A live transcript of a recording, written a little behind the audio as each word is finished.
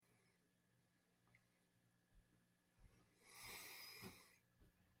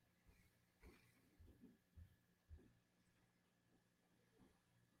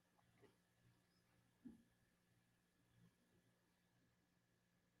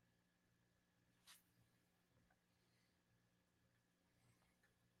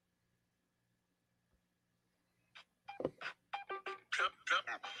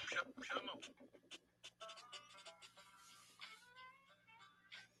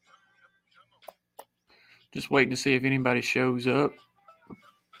Just waiting to see if anybody shows up.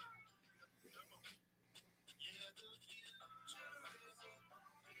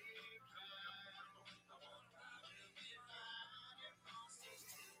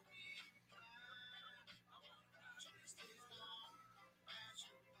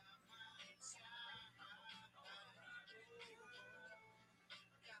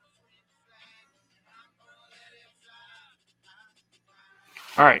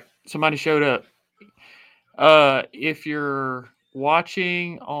 All right, somebody showed up. If you're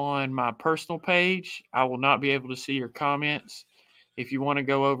watching on my personal page, I will not be able to see your comments. If you want to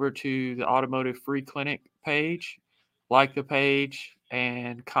go over to the Automotive Free Clinic page, like the page,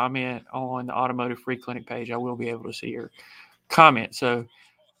 and comment on the Automotive Free Clinic page, I will be able to see your comment. So,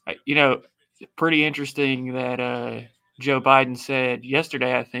 pretty interesting that Joe Biden said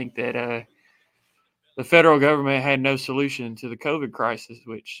yesterday, I think, that the federal government had no solution to the COVID crisis,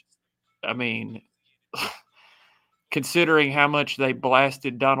 which, I mean, considering how much they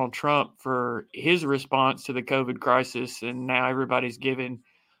blasted Donald Trump for his response to the COVID crisis, and now everybody's giving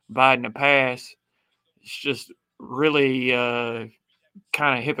Biden a pass, it's just really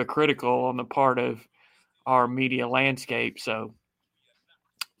kind of hypocritical on the part of our media landscape. So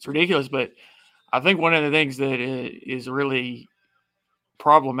it's ridiculous. But I think one of the things that is really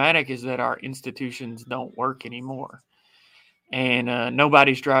problematic is that our institutions don't work anymore. And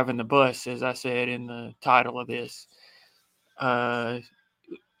nobody's driving the bus, as I said in the title of this. All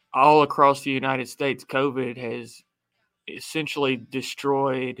across the United States, COVID has essentially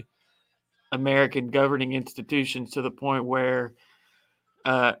destroyed American governing institutions to the point where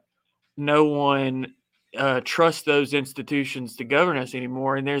no one trusts those institutions to govern us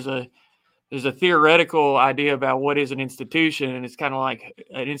anymore. And there's a theoretical idea about what is an institution, and it's kind of like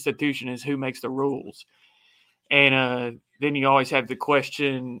an institution is who makes the rules. And then you always have the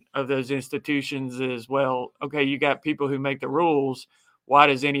question of those institutions as well. Okay, you got people who make the rules. Why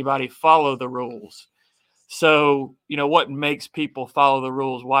does anybody follow the rules? So, what makes people follow the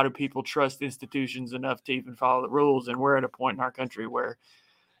rules? Why do people trust institutions enough to even follow the rules? And we're at a point in our country where,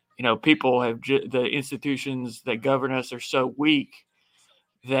 people have the institutions that govern us are so weak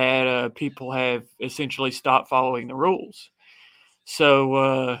that people have essentially stopped following the rules.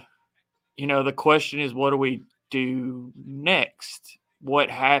 So, the question is, what do we do next? What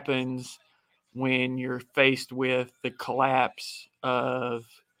happens when you're faced with the collapse of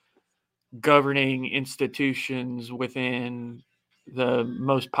governing institutions within the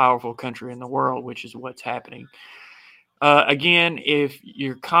most powerful country in the world, which is what's happening? Again, if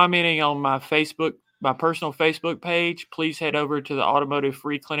you're commenting on my personal Facebook page, please head over to the Automotive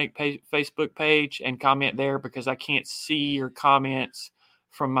Free Clinic Facebook page and comment there, because I can't see your comments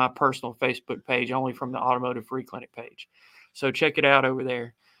from my personal Facebook page, only from the Automotive Free Clinic page. So check it out over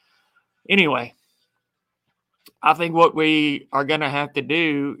there. Anyway, I think what we are going to have to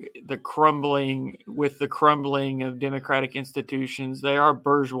do, the crumbling of democratic institutions, they are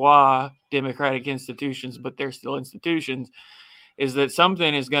bourgeois democratic institutions, but they're still institutions, is that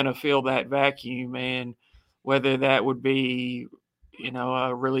something is going to fill that vacuum. And whether that would be,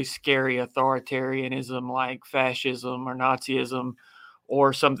 a really scary authoritarianism like fascism or Nazism,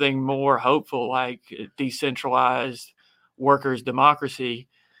 or something more hopeful like decentralized workers' democracy,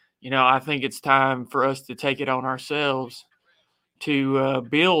 I think it's time for us to take it on ourselves to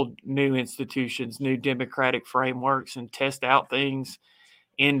build new institutions, new democratic frameworks, and test out things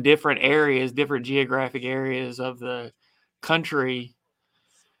in different areas, different geographic areas of the country,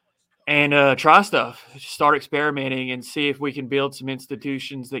 and try stuff, start experimenting, and see if we can build some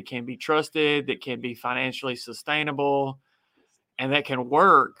institutions that can be trusted, that can be financially sustainable, and that can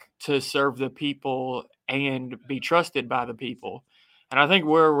work to serve the people and be trusted by the people. And I think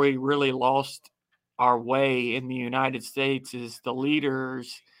where we really lost our way in the United States is the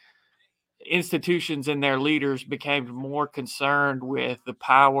leaders, institutions and their leaders became more concerned with the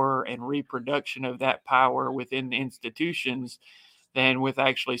power and reproduction of that power within the institutions than with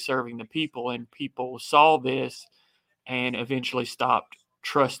actually serving the people. And people saw this and eventually stopped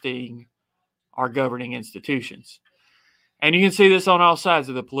trusting our governing institutions. And you can see this on all sides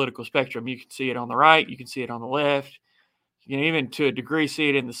of the political spectrum. You can see it on the right. You can see it on the left. You can even, to a degree, see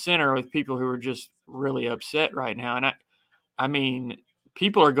it in the center with people who are just really upset right now. And I mean,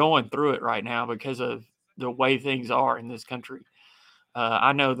 people are going through it right now because of the way things are in this country.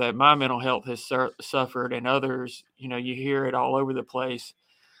 I know that my mental health has suffered, and others, you hear it all over the place,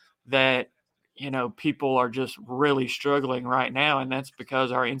 that people are just really struggling right now, and that's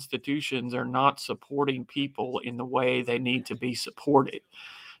because our institutions are not supporting people in the way they need to be supported.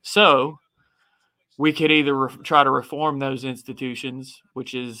 So we could either try to reform those institutions,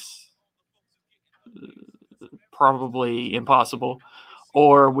 which is probably impossible,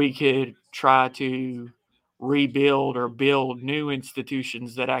 or we could try to rebuild or build new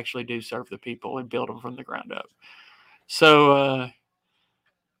institutions that actually do serve the people and build them from the ground up. So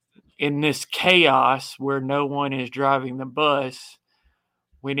in this chaos where no one is driving the bus,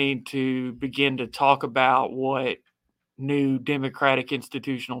 we need to begin to talk about what new democratic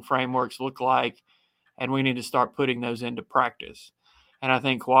institutional frameworks look like, and we need to start putting those into practice. And I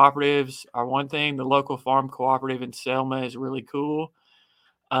think cooperatives are one thing. The local farm cooperative in Selma is really cool.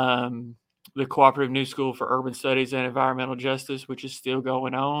 The Cooperative New School for Urban Studies and Environmental Justice, which is still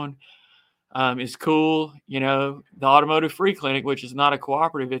going on, is cool. The Automotive Free Clinic, which is not a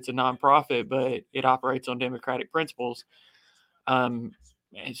cooperative, it's a nonprofit, but it operates on democratic principles,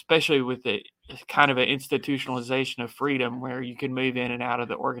 especially with the kind of an institutionalization of freedom where you can move in and out of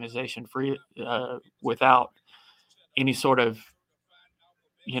the organization free without any sort of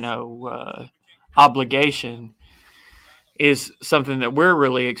obligation, is something that we're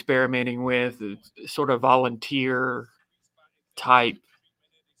really experimenting with, sort of volunteer type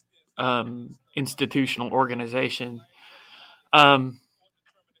institutional organization. And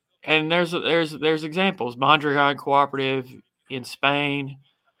there's examples. Mondragon Cooperative in Spain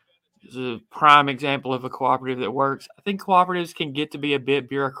is a prime example of a cooperative that works. I think cooperatives can get to be a bit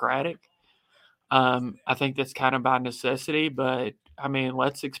bureaucratic. I think that's kind of by necessity, but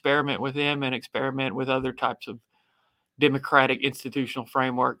let's experiment with them and experiment with other types of democratic institutional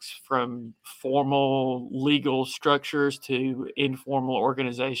frameworks, from formal legal structures to informal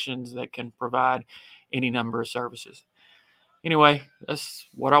organizations that can provide any number of services. Anyway, that's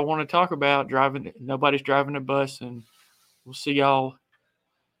what I want to talk about. Nobody's driving a bus, and we'll see y'all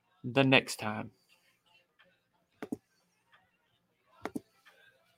the next time.